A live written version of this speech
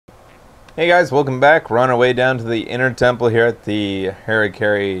Hey guys, welcome back. We're on our way down to the inner temple here at the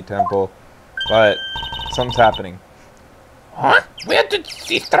Harikari temple, but something's happening. Huh? Where did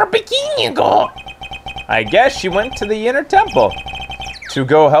Sister Bikini go? I guess she went to the inner temple to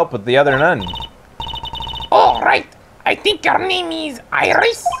go help with the other nun. Oh, right. I think her name is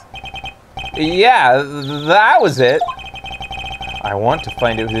Iris. Yeah, that was it. I want to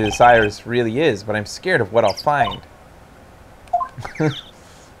find out who this Iris really is, but I'm scared of what I'll find.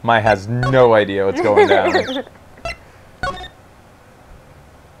 Mai has no idea what's going down.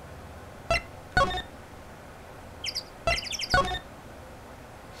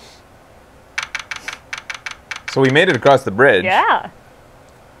 So we made it across the bridge. Yeah.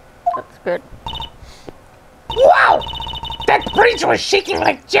 That's good. Wow! That bridge was shaking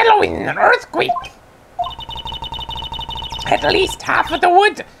like jello in an earthquake. At least half of the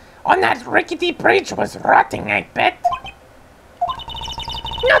wood on that rickety bridge was rotting, I bet.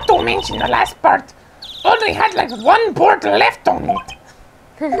 Not to mention the last part only had like one board left on it.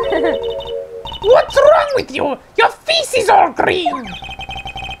 What's wrong with you? Your face is all green.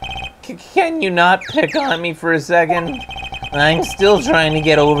 Can you not pick on me for a second? I'm still trying to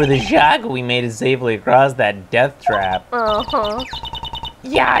get over the shock we made it safely across that death trap. Uh-huh.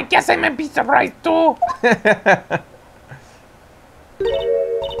 Yeah, I guess I'm a bit surprised too.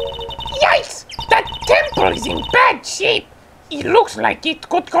 Yikes! That temple is in bad shape. It looks like it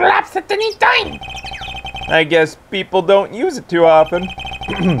could collapse at any time. I guess people don't use it too often.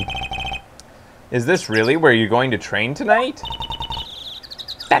 Is this really where you're going to train tonight?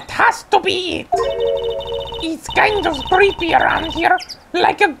 That has to be it. It's kind of creepy around here,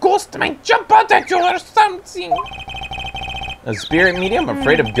 like a ghost might jump out at you or something. A spirit medium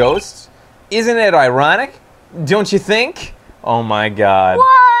afraid of ghosts? Isn't it ironic? Don't you think? Oh my god.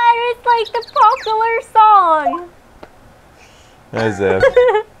 What? It's like the popular song. As if.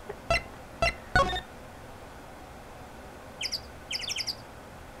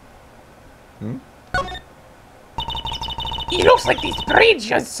 It looks like this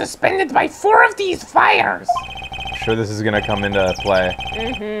bridge is suspended by 4 of these fires. I'm sure this is gonna come into play.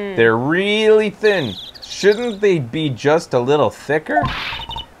 Mm-hmm. They're really thin. Shouldn't they be just a little thicker?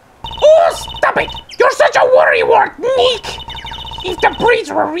 Oh, stop it! You're such a worrywart, Nick! If the bridge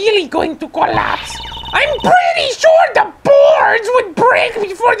were really going to collapse, I'm pretty sure the boards would break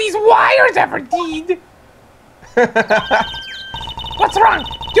before these wires ever did. What's wrong?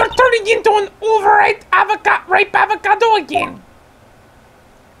 You're turning into an overripe avocado again.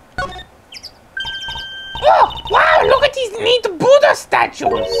 Oh, wow, look at these neat Buddha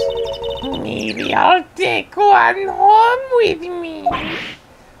statues. Maybe I'll take one home with me.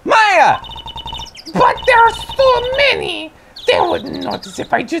 Maya! But there are so many. They wouldn't notice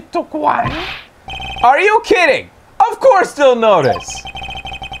if I just took one. Are you kidding? Of course they'll notice.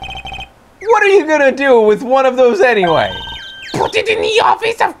 What are you gonna do with one of those anyway? Put it in the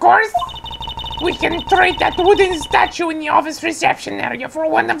office, of course. We can trade that wooden statue in the office reception area for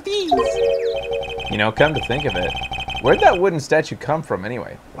one of these. You know, come to think of it, where'd that wooden statue come from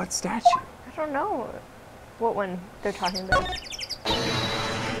anyway? What statue? I don't know what one they're talking about.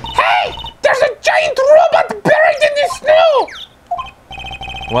 Hey! There's a giant robot buried in the snow!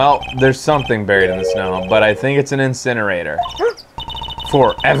 Well, there's something buried in the snow, but I think it's an incinerator.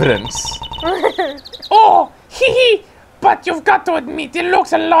 For evidence. Oh, hee hee! But you've got to admit, it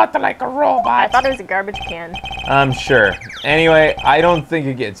looks a lot like a I robot. thought it was a garbage can. I'm sure. Anyway, I don't think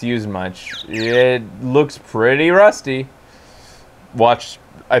it gets used much. It looks pretty rusty. Watch,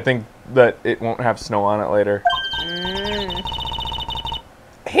 I think that it won't have snow on it later.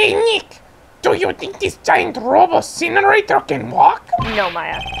 Hey, Nick! Do you think this giant robo-incinerator can walk? No,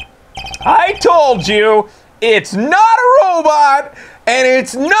 Maya. I told you, it's not a robot, and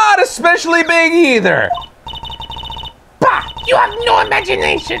it's not especially big either. Bah! You have no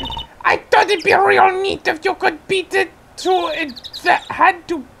imagination! I thought it'd be real neat if you could beat it to had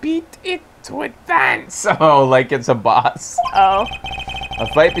to beat it to advance. So, like it's a boss. Oh. A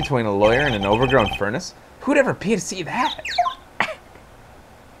fight between a lawyer and an overgrown furnace? Who'd ever pay to see that?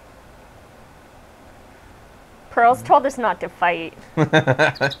 Pearls told us not to fight.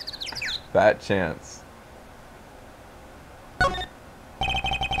 Fat chance.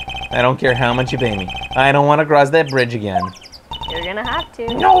 I don't care how much you pay me. I don't want to cross that bridge again. You're gonna have to.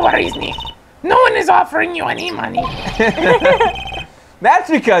 No worries, Nick. No one is offering you any money. That's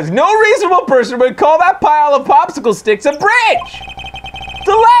because no reasonable person would call that pile of popsicle sticks a bridge!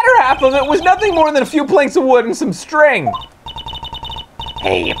 The latter half of it was nothing more than a few planks of wood and some string.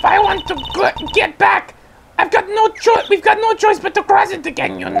 Hey, if I want to get back, we've got no choice but to cross it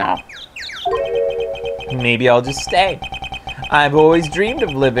again, you know. Maybe I'll just stay. I've always dreamed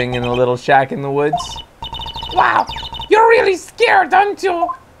of living in a little shack in the woods. Wow, you're really scared, aren't you?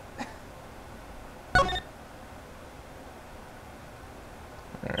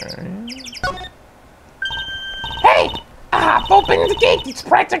 Hey, I've opened the gate. It's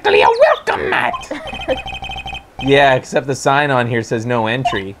practically a welcome mat. Yeah, except the sign on here says no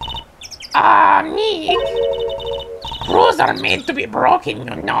entry. Nick. Rules are made to be broken,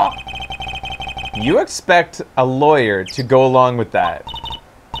 you know. You expect a lawyer to go along with that?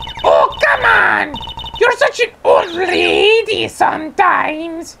 Oh, come on! You're such an old lady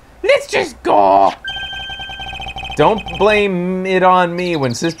sometimes. Let's just go. Don't blame it on me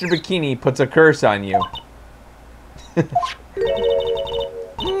when Sister Bikini puts a curse on you.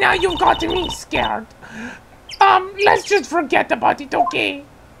 Now you've got me scared. Let's just forget about it, okay?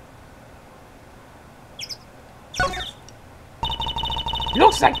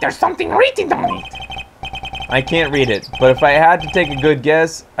 Looks like there's something written on it. I can't read it, but if I had to take a good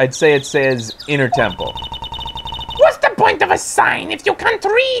guess, I'd say it says Inner Temple. What's the point of a sign if you can't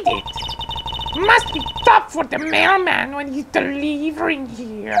read it? Must be tough for the mailman when he's delivering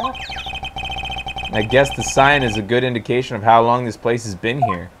here. I guess the sign is a good indication of how long this place has been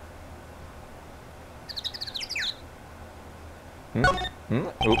here.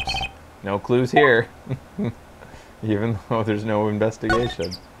 Oops. No clues here. Even though there's no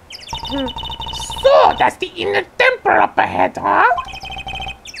investigation. So, that's the Inner Temple up ahead, huh?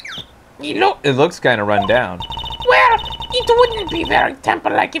 It looks kind of run down. Well, it wouldn't be very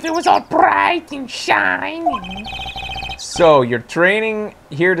temple-like if it was all bright and shiny. So, you're training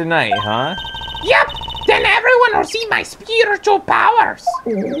here tonight, huh? Yep, then everyone will see my spiritual powers.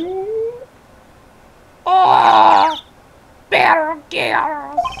 Oh, bear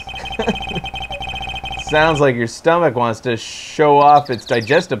girls. Sounds like your stomach wants to show off its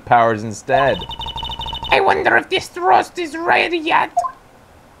digestive powers instead. I wonder if this roast is ready yet.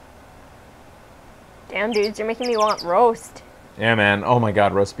 Damn, dudes, you're making me want roast. Yeah, man. Oh my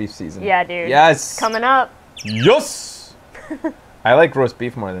god, roast beef season. Yeah, dude. Yes! Coming up. Yes! I like roast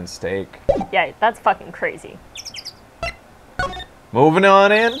beef more than steak. Yeah, that's fucking crazy. Moving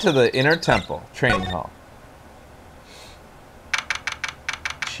on into the Inner Temple Training Hall.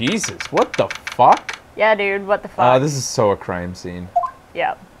 Jesus, what the fuck? Yeah, dude, what the fuck? This is so a crime scene.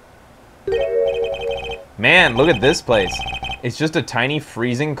 Yep. Man, look at this place. It's just a tiny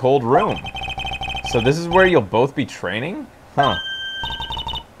freezing cold room. So this is where you'll both be training? Huh.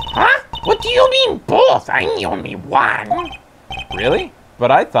 Huh? What do you mean both? I'm the only one. Really?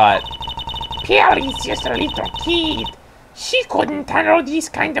 But I thought... Perry's just a little kid. She couldn't handle this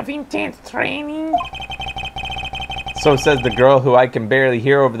kind of intense training. So says the girl who I can barely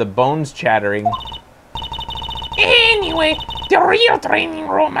hear over the bones chattering. Anyway, the real training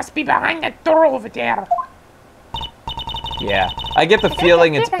room must be behind that door over there. Yeah, I get the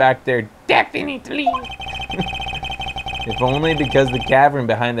feeling it's back there. Definitely. If only because the cavern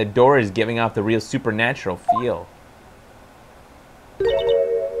behind the door is giving off the real supernatural feel.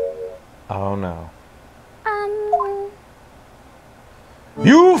 Oh no.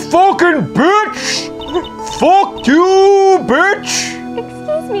 You fucking bitch! Fuck you, bitch!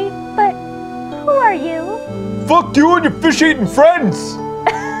 Excuse me, but who are you? Fuck you and your fish-eating friends! You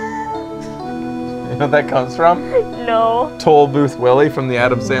know what that comes from? No. Toll Booth Willie from the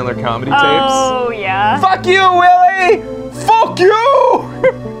Adam Sandler comedy tapes. Oh, yeah. Fuck you, Willie! Fuck you!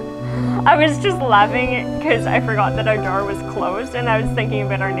 I was just laughing because I forgot that our door was closed and I was thinking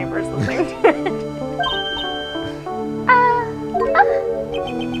about our neighbors listening to it.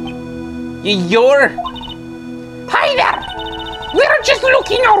 You're... Hi there! We're just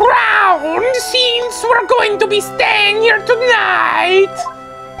looking around since we're going to be staying here tonight.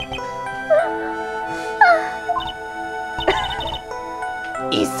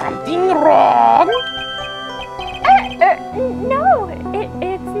 Is something wrong? No,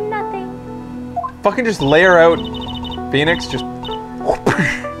 it's nothing. Fucking just lay her out, Phoenix. Just...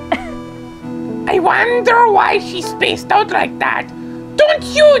 I wonder why she's spaced out like that. Don't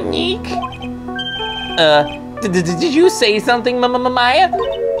you, Nick? Did you say something, Maya?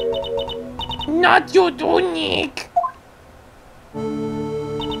 Not you do, Nick.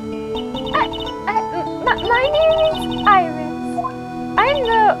 My name is Iris. I'm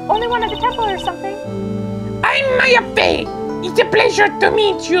the only one at the temple or something. I'm Maya Faye. It's a pleasure to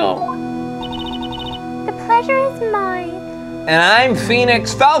meet you. The pleasure is mine. And I'm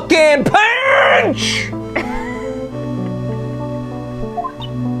Phoenix Falcon Punch!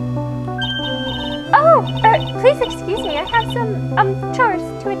 Oh, please excuse me. I have some chores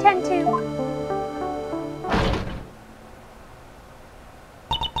to attend to.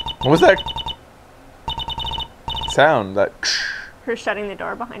 What was that? sound? That. Her shutting the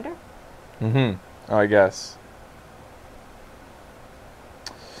door behind her. Mm-hmm. Oh, I guess.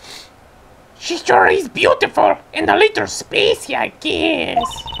 She sure is beautiful and a little spacey, I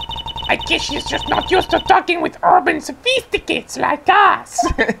guess. I guess she's just not used to talking with urban sophisticates like us.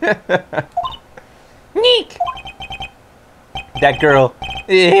 Nick! That girl.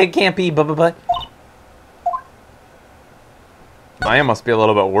 It can't be. But. Maya must be a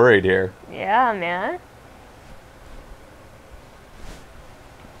little bit worried here. Yeah, man.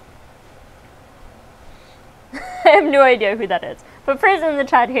 I have no idea who that is. But Fraser in the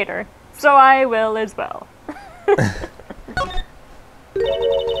chat hate her. So I will as well. Look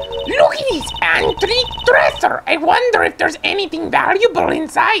at this antique dresser. I wonder if there's anything valuable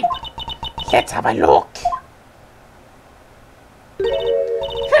inside. Let's have a look.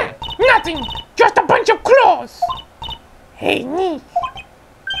 Nothing. Just a bunch of clothes. Hey, Nick.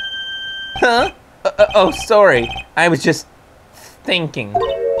 Huh? Oh, sorry. I was just thinking.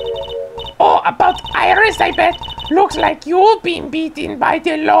 Oh, about Iris, I bet. Looks like you've been beaten by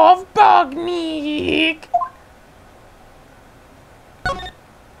the love bug, Nick.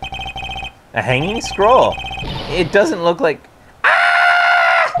 A hanging scroll. It doesn't look like.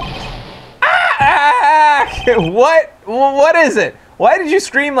 What? What is it? Why did you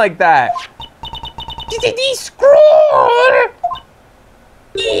scream like that? The scroll.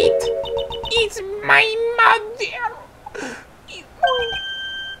 It's my mother.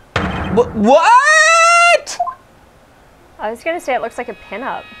 What? I was gonna say it looks like a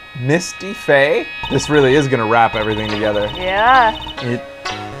pinup. Misty Faye? This really is gonna wrap everything together. Yeah.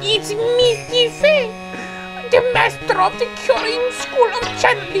 It's Misty Faye, the master of the curing school of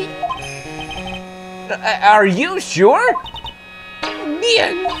channeling. Are you sure?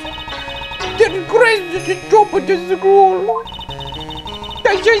 Bien. The regrets of the top of the scroll.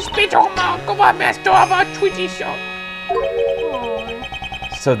 The special mark of a master of a tradition.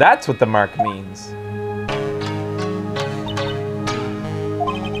 So that's what the mark means.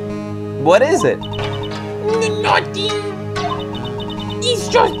 What is it? Nothing. It's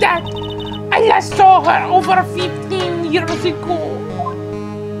just that I last saw her over 15 years ago.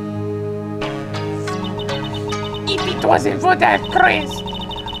 If it wasn't for that crest,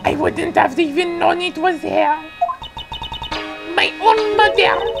 I wouldn't have even known it was there. My own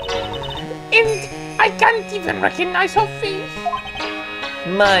mother. And I can't even recognize her face.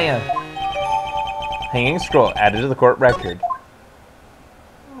 Maya. Hanging scroll added to the court record.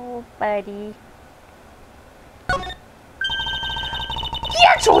 Oh, buddy. The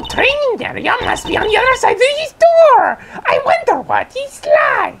actual training area must be on the other side of this door. I wonder what it's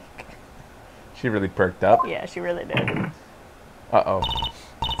like. She really perked up. Yeah, she really did. Uh-oh.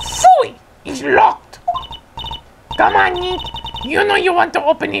 Phooey! It's locked. Come on, Nick. You know you want to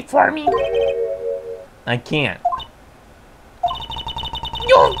open it for me. I can't.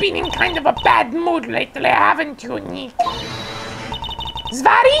 You've been in kind of a bad mood lately, haven't you, Nick?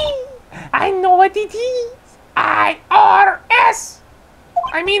 Zvari! I know what it is. IRS!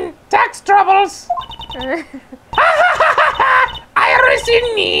 I mean, tax troubles. Iris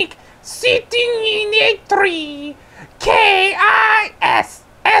and Nick sitting in a tree. KISSING.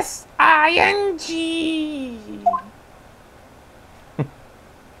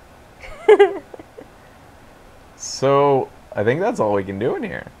 So, I think that's all we can do in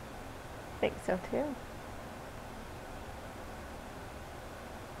here. I think so too.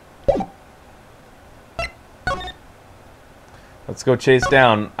 Let's go chase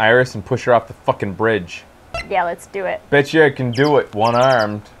down Iris and push her off the fucking bridge. Yeah, let's do it. Bet you I can do it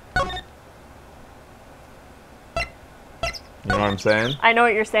one-armed. You know what I'm saying? I know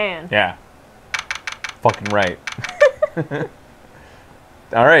what you're saying. Yeah. Fucking right.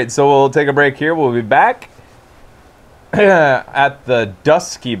 Alright, so we'll take a break here. We'll be back at the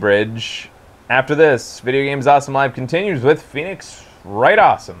Dusky Bridge. After this, Video Games Awesome Live continues with Phoenix Wright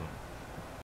Awesome.